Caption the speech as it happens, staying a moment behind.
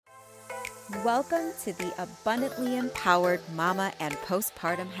Welcome to the Abundantly Empowered Mama and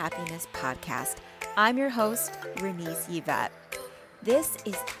Postpartum Happiness Podcast. I'm your host, Renese Yvette. This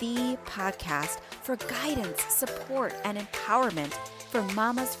is the podcast for guidance, support, and empowerment for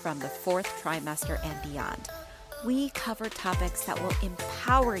mamas from the fourth trimester and beyond. We cover topics that will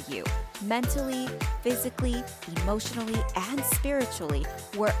empower you mentally, physically, emotionally, and spiritually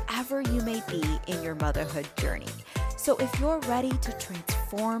wherever you may be in your motherhood journey. So if you're ready to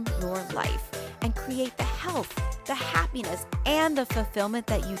transform your life and create the health, the happiness, and the fulfillment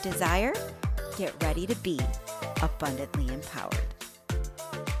that you desire, get ready to be abundantly empowered.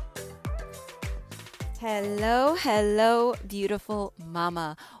 Hello, beautiful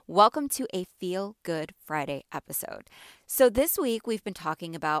mama. Welcome to a Feel Good Friday episode. So this week we've been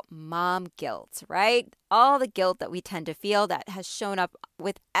talking about mom guilt, right? All the guilt that we tend to feel that has shown up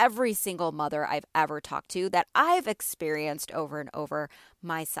with every single mother I've ever talked to, that I've experienced over and over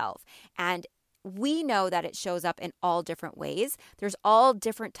myself. And we know that it shows up in all different ways. There's all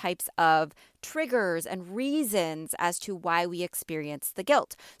different types of triggers and reasons as to why we experience the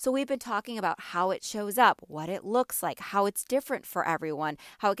guilt. So we've been talking about how it shows up, what it looks like, how it's different for everyone,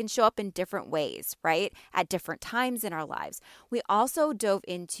 how it can show up in different ways, right? At different times in our lives. We also dove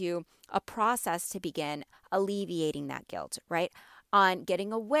into a process to begin alleviating that guilt, right? On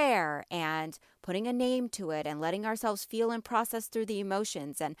getting aware and putting a name to it and letting ourselves feel and process through the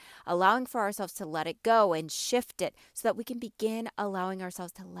emotions and allowing for ourselves to let it go and shift it so that we can begin allowing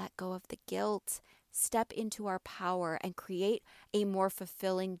ourselves to let go of the guilt, step into our power, and create a more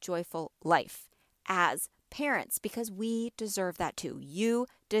fulfilling, joyful life as parents, because we deserve that too. You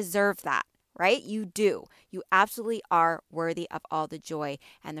deserve that, right? You do. You absolutely are worthy of all the joy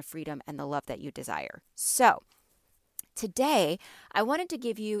and the freedom and the love that you desire. So, today, I wanted to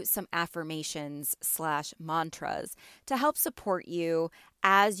give you some affirmations / mantras to help support you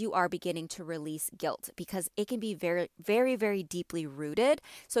as you are beginning to release guilt, because it can be very, very, very deeply rooted.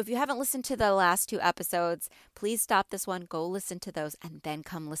 So if you haven't listened to the last 2 episodes, please stop this one, go listen to those, and then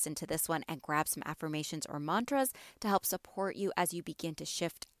come listen to this one and grab some affirmations or mantras to help support you as you begin to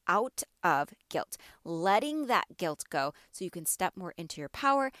shift out of guilt, letting that guilt go so you can step more into your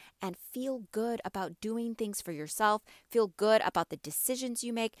power and feel good about doing things for yourself, feel good about the decisions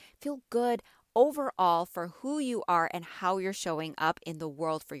you make, feel good overall for who you are and how you're showing up in the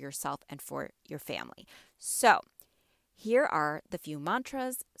world for yourself and for your family. So, here are the few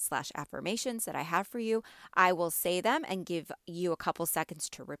mantras / affirmations that I have for you. I will say them and give you a couple seconds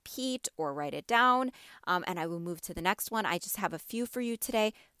to repeat or write it down, and I will move to the next one. I just have a few for you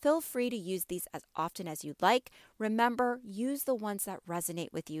today. Feel free to use these as often as you'd like. Remember, use the ones that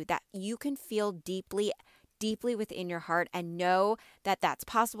resonate with you, that you can feel deeply within your heart and know that that's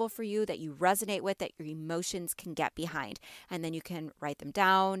possible for you, that you resonate with, that your emotions can get behind. And then you can write them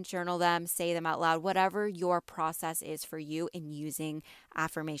down, journal them, say them out loud, whatever your process is for you in using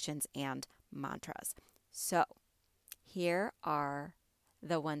affirmations and mantras. So here are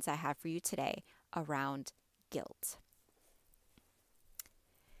the ones I have for you today around guilt.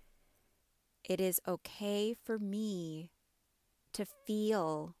 It is okay for me to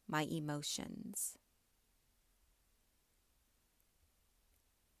feel my emotions.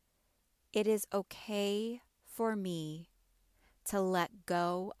 It is okay for me to let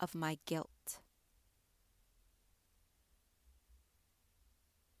go of my guilt.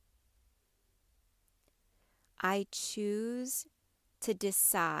 I choose to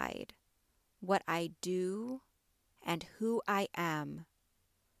decide what I do and who I am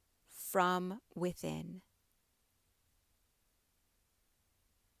from within.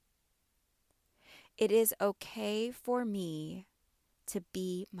 It is okay for me to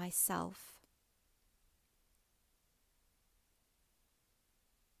be myself.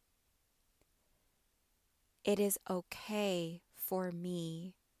 It is okay for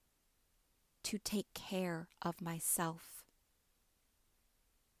me to take care of myself.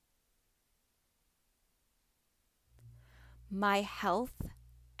 My health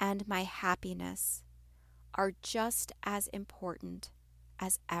and my happiness are just as important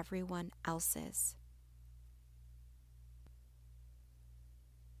as everyone else's.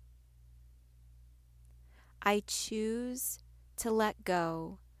 I choose to let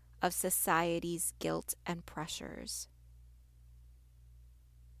go of society's guilt and pressures.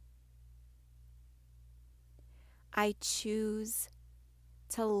 I choose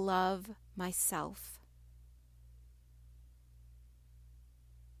to love myself.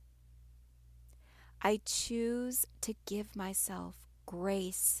 I choose to give myself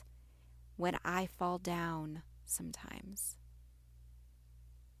grace when I fall down sometimes.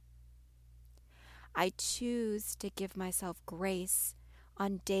 I choose to give myself grace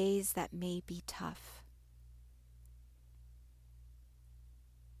on days that may be tough.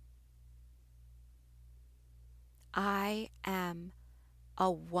 I am a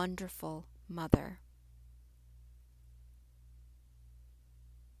wonderful mother.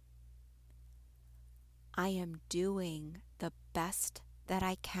 I am doing the best that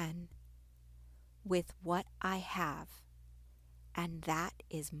I can with what I have, and that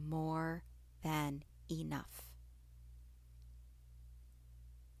is more than enough.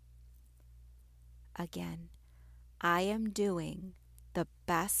 Again, I am doing the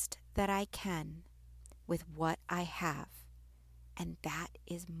best that I can with what I have, and that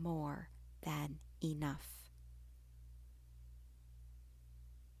is more than enough.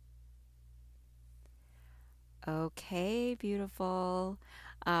 Okay, beautiful.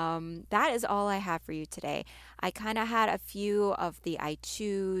 That is all I have for you today. I kind of had a few of the I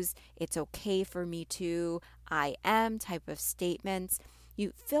choose, it's okay for me to, I am type of statements.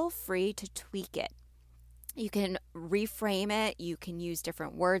 You feel free to tweak it. You can reframe it. You can use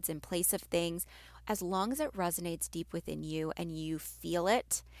different words in place of things. As long as it resonates deep within you and you feel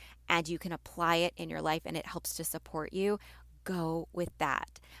it and you can apply it in your life and it helps to support you, go with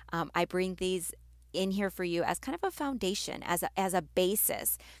that. I bring these in here for you as kind of a foundation, as a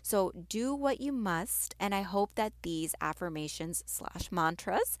basis. So do what you must. And I hope that these affirmations /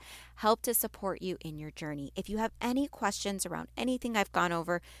 mantras help to support you in your journey. If you have any questions around anything I've gone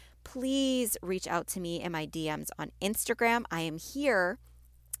over, please reach out to me in my DMs on Instagram. I am here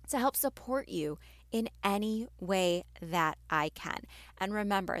to help support you in any way that I can. And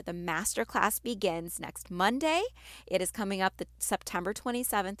remember, the masterclass begins next Monday. It is coming up the September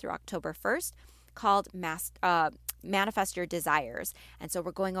 27th through October 1st, called Manifest Your Desires. And so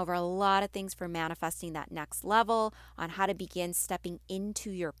we're going over a lot of things for manifesting that next level, on how to begin stepping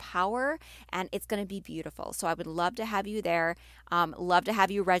into your power, and it's going to be beautiful. So I would love to have you there. Love to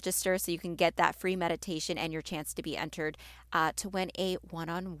have you register so you can get that free meditation and your chance to be entered to win a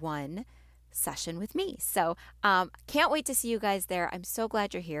one-on-one session with me. So can't wait to see you guys there. I'm so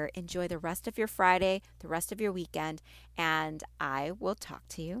glad you're here. Enjoy the rest of your Friday, the rest of your weekend, and I will talk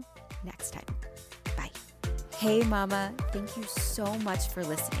to you next time. Bye. Hey mama, thank you so much for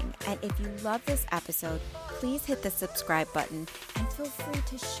listening. And if you love this episode, please hit the subscribe button and feel free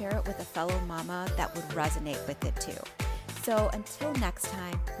to share it with a fellow mama that would resonate with it too. So until next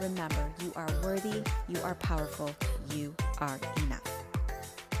time, remember, you are worthy, you are powerful, you are enough.